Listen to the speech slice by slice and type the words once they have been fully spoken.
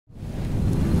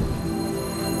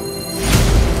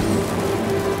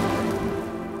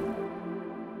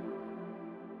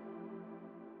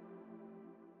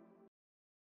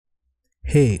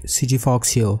Hey, CG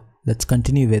Fox here. Let's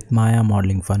continue with Maya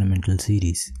Modeling Fundamental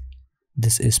series.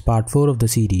 This is part 4 of the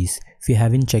series. If you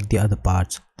haven't checked the other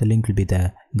parts, the link will be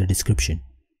there in the description.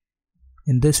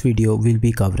 In this video, we'll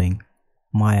be covering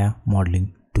Maya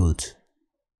modeling tools.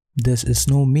 This is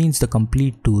no means the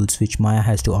complete tools which Maya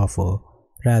has to offer,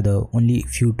 rather only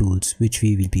few tools which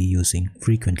we will be using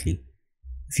frequently.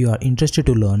 If you are interested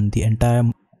to learn the entire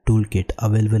toolkit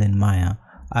available in Maya,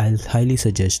 I'll highly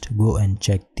suggest go and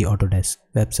check the Autodesk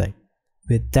website.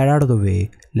 With that out of the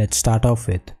way, let's start off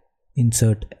with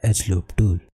Insert Edge Loop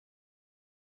tool.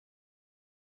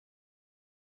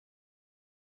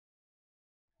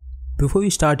 Before we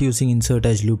start using Insert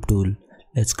Edge Loop tool,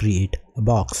 let's create a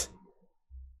box.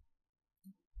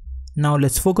 Now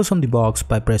let's focus on the box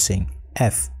by pressing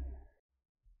F.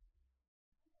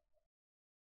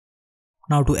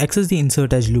 Now to access the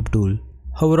Insert Edge Loop tool,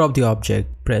 hover over the object,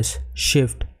 press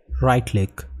Shift, right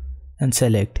click and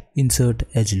select Insert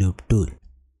Edge Loop tool.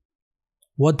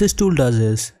 What this tool does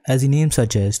is, as the name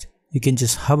suggests, you can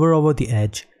just hover over the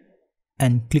edge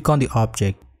and click on the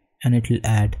object and it will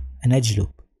add an edge loop.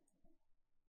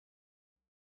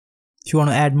 If you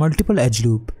want to add multiple edge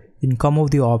loop, you can come over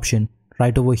the option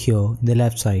right over here in the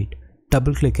left side,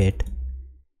 double click it,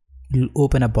 it will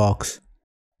open a box.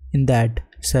 In that,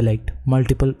 select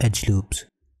multiple edge loops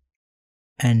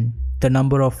and the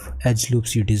number of edge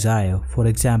loops you desire. For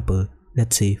example,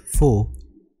 let's say 4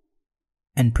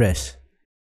 and press.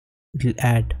 It will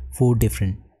add 4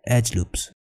 different edge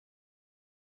loops.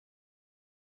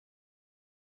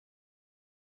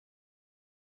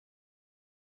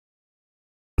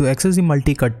 To access the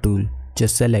multi-cut tool,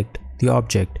 just select the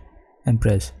object and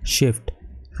press Shift,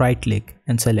 right click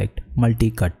and select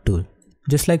multi-cut tool.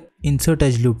 Just like Insert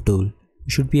Edge Loop tool, you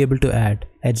should be able to add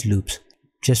edge loops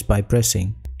just by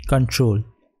pressing Ctrl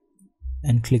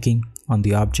and clicking on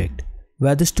the object.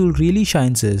 Where this tool really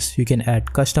shines is you can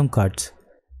add custom cuts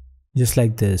just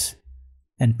like this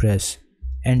and press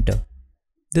Enter.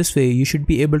 This way you should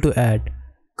be able to add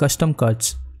custom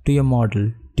cuts to your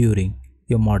model during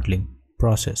your modeling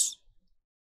process.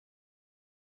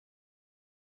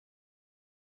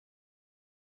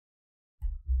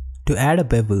 To add a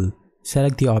bevel,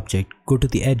 select the object, go to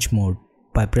the edge mode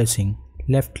by pressing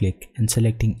left click and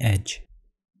selecting edge.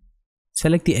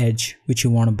 Select the edge which you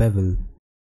want to bevel.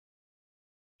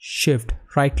 Shift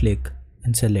right click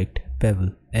and select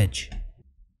bevel edge.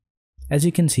 As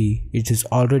you can see, it is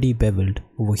already beveled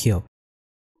over here.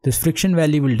 This friction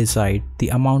value will decide the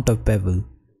amount of bevel.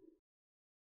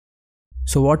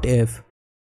 So what if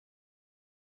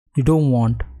you don't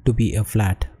want to be a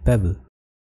flat bevel?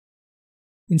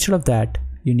 Instead of that,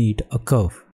 you need a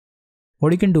curve.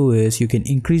 What you can do is you can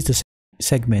increase the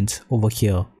segments over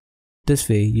here. This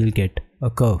way you'll get a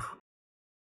curve.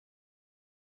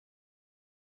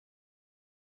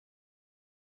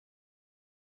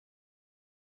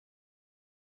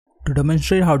 To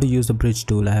demonstrate how to use the bridge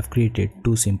tool, I have created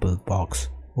 2 simple boxes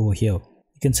over here.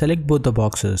 You can select both the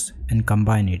boxes and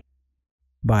combine it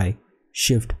by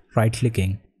Shift right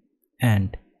clicking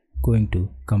and going to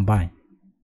combine.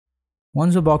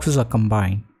 Once the boxes are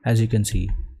combined, as you can see,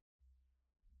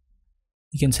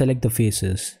 you can select the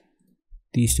faces,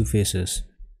 these 2 faces,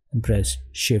 and press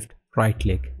Shift right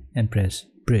click and press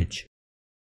bridge.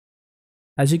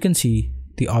 As you can see,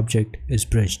 the object is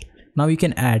bridged. Now you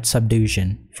can add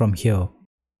subdivision from here,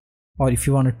 or if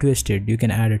you want to twist it, you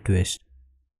can add a twist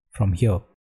from here.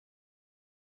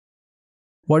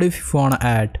 What if you want to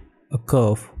add a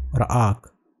curve or an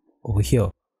arc over here?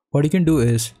 What you can do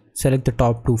is select the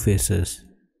top 2 faces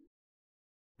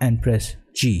and press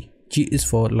G. G is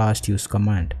for last use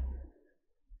command.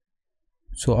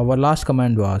 So our last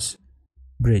command was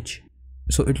bridge,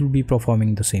 so it will be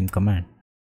performing the same command,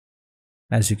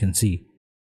 as you can see.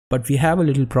 But we have a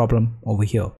little problem over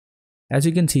here. As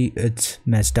you can see, it's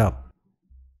messed up.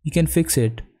 You can fix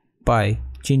it by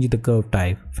changing the curve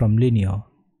type from linear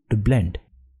to blend.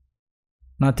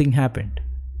 Nothing happened.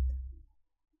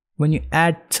 When you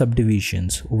add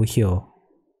subdivisions over here,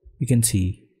 you can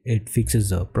see it fixes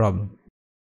the problem.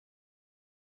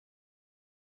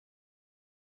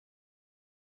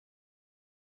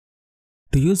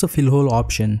 To use the fill hole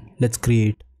option, let's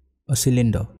create a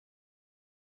cylinder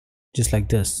just like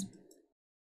this,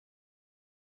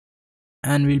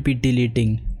 and we'll be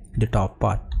deleting the top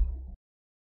part.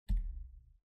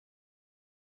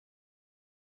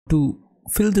 To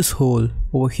fill this hole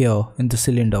over here in the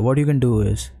cylinder, what you can do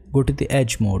is go to the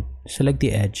edge mode, select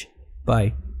the edge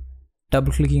by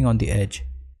double clicking on the edge,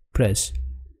 press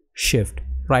Shift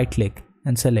right click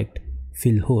and select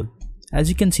fill hole. As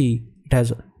you can see, it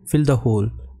has filled the hole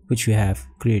which we have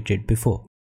created before.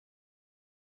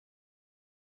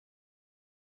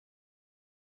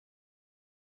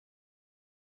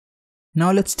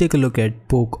 Now let's take a look at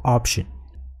poke option.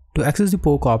 To access the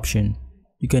poke option,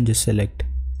 you can just select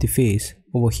the face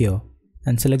over here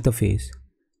and select the face.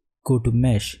 Go to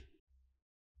mesh,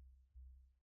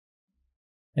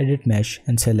 edit mesh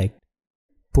and select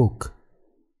poke.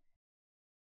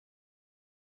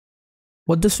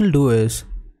 What this will do is,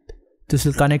 this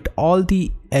will connect all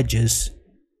the edges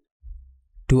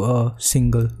to a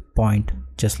single point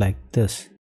just like this.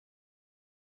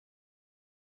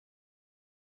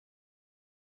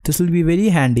 This will be very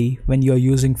handy when you are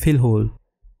using fill hole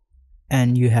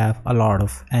and you have a lot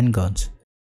of n-gons.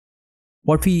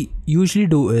 What we usually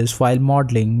do is, while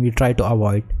modeling, we try to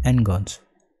avoid n-gons.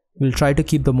 We'll try to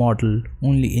keep the model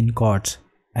only in chords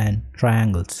and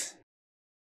triangles.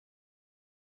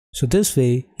 So this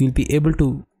way you'll be able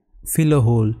to fill a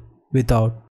hole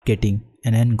without getting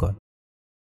an n-gon.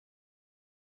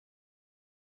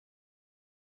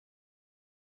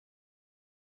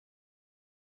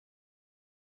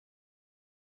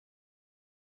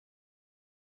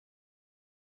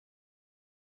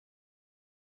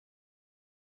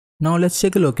 Now let's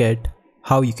take a look at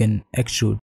how you can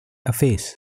extrude a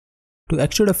face. To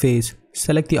extrude a face,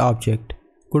 select the object,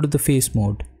 go to the face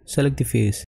mode, select the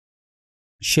face,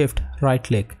 shift right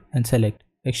click and select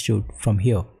extrude from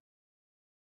here.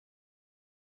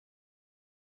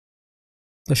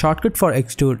 The shortcut for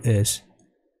extrude is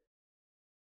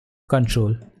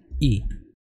Ctrl E.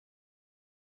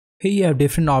 Here you have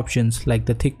different options like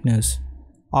the thickness,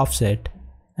 offset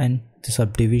and the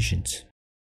subdivisions.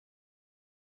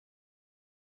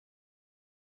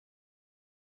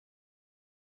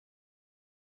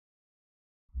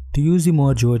 To use the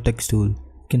merge vertex tool,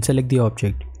 you can select the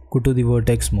object, go to the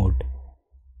vertex mode,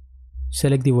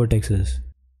 select the vertexes,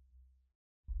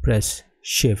 press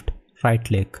shift right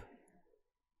click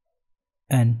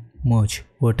and merge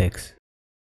vertex.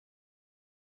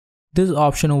 This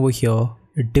option over here,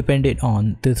 it depended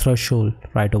on the threshold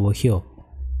right over here.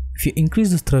 If you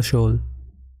increase the threshold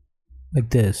like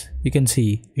this, you can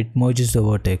see it merges the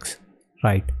vertex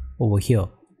right over here.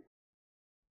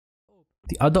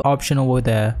 The other option over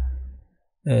there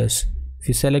is, if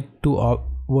you select two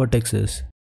vertexes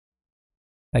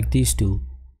like these two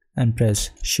and press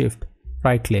shift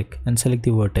right click and select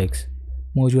the vertex,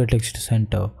 merge vertex to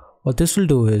center, what this will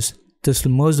do is, this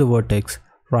will merge the vertex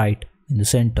right in the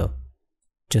center,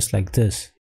 just like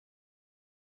this.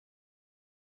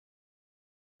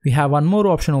 We have one more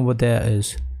option over there,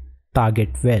 is target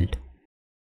weld.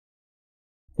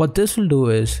 What this will do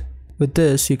is, with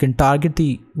this you can target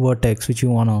the vertex which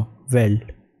you wanna weld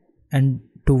and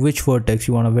to which vertex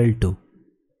you wanna weld to.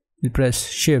 You press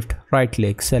shift right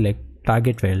click, select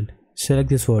target weld, select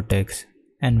this vertex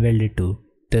and weld it to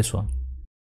this one.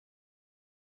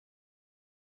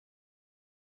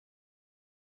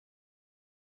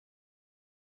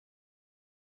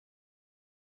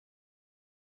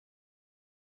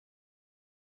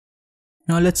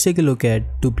 Now let's take a look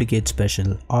at duplicate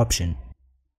special option.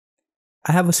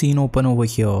 I have a scene open over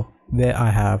here where I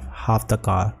have half the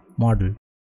car model.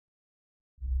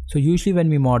 So usually when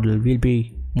we model, we'll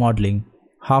be modeling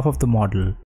half of the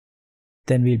model,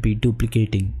 then we'll be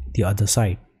duplicating the other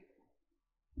side.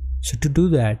 So to do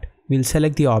that, we'll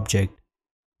select the object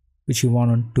which we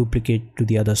want to duplicate to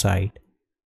the other side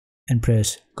and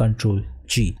press Ctrl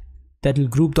G. That will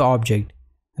group the object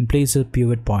and place the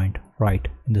pivot point right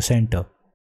in the center.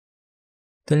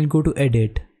 Then we'll go to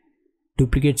edit,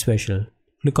 duplicate special,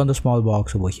 click on the small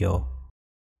box over here,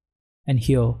 and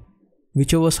here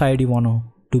whichever side you want to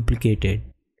duplicate it,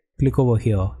 click over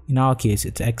here, in our case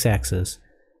it's x-axis,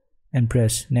 and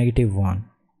press -1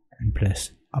 and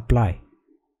press apply.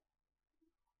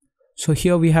 So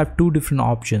here we have two different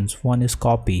options. One is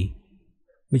copy,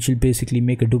 which will basically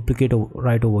make a duplicate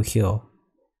right over here,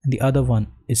 and the other one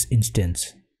is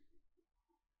instance.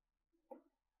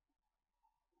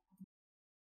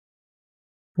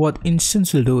 What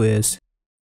instance will do is,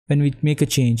 when we make a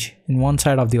change in one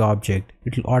side of the object,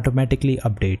 it will automatically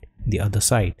update the other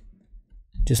side,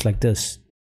 just like this.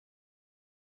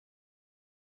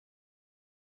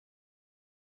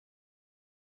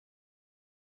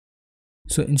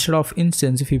 So instead of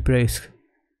instance, if you press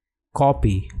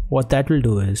copy, what that will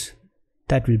do is,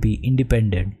 that will be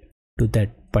independent to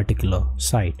that particular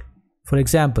side. For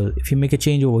example, if you make a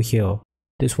change over here,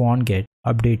 this won't get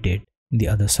updated in the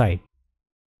other side.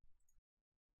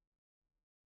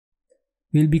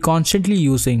 We'll be constantly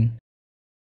using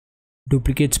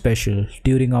duplicate special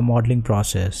during our modeling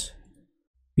process.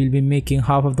 We'll be making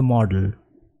half of the model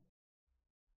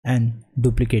and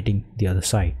duplicating the other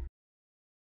side.